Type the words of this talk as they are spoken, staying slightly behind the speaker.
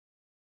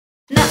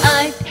Now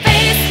I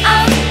face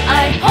out,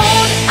 I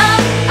hold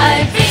out,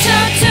 I reach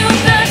out to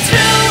the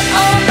truth.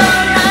 All my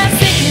life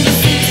seeking to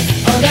see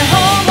all the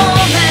whole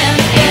moment.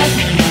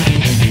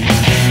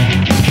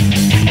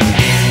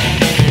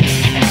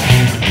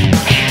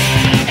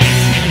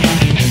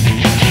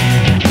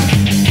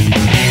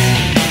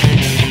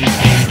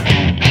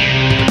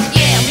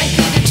 Yeah, make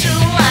it the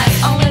true life.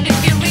 Only if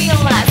you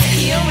realize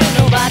here in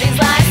nobody's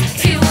life.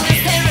 Feel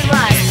this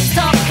terrorize.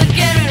 Stop the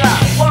guerrilla.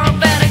 World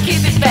better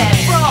keep it back,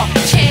 bro.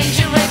 Change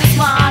your rate is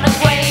smart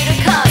way to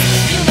cut.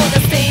 You know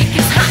the stake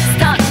is hot.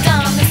 Start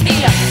down on this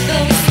near.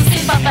 Though it's so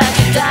simple, but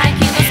you die.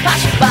 He was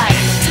passion by.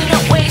 Do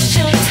not waste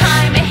your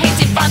time and hate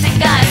it, fighting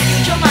guys.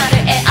 Use your mind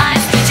and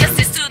eyes. Do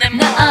justice to them.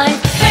 Now I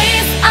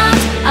face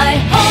out. I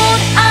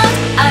hold out.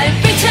 I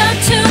reach out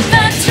to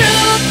the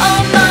truth.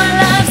 All my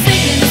life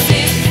seeking to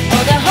see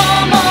all the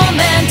whole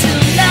moment to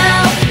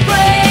now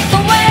break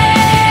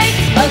away.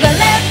 Oh God,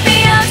 let me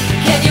out.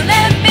 Can you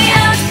let me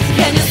out?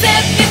 Can you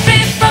set me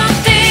free from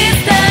this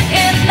that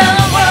in the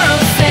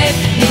world safe?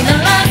 In the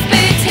last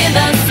beat in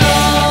the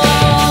soul.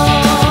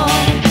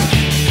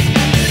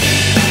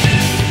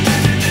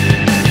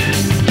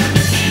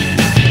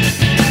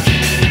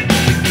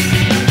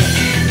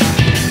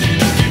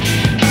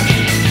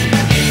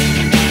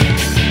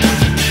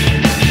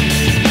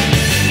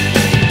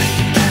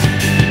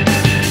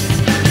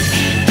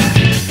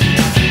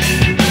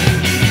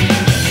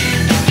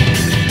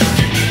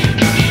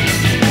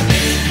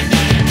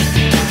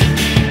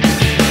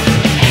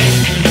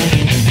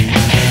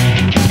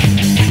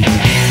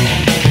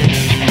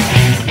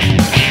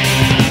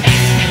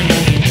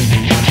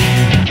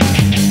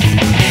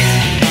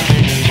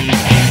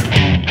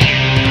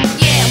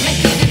 Yeah,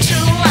 make it the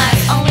true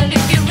life. Only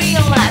if you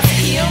realize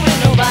here in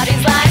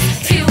nobody's life.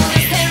 Feel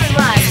this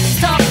terrorize.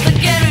 Stop the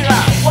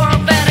guerrilla.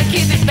 World better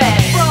keep it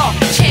back, bro.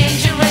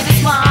 Change your rate is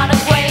smart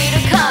way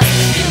to cut.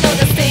 You know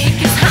the stake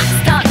is hot.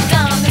 Start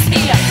down this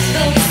near.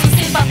 Though it's so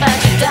simple, but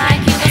you die.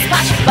 He was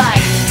passion by.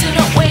 Do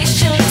not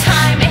waste your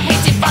time and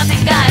hate it,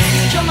 fighting guys.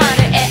 Use your mind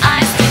and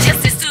eyes. Do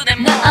justice to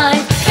them. Now I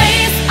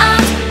face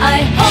out.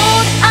 I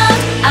hold out.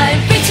 I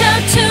reach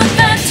out to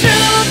the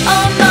truth.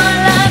 All my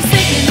life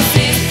seeking to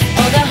see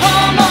all the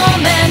whole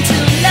moment to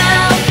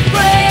now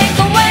break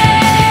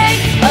away.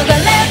 Oh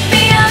God, let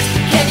me out.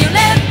 Can you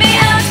let me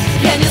out?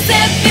 Can you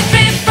set me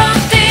free from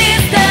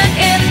this that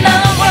in the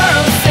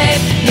world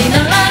safe? In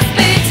the last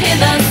beat in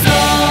the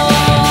soul.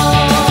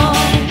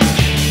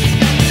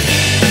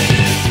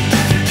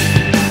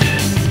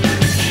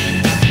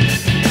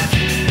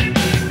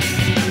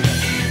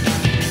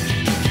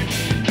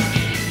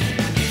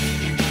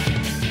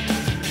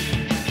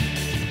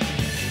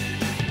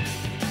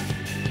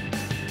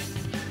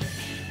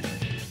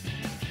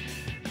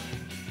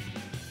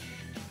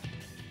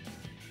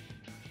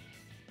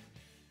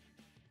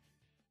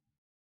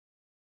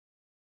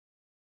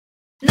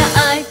 Now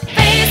I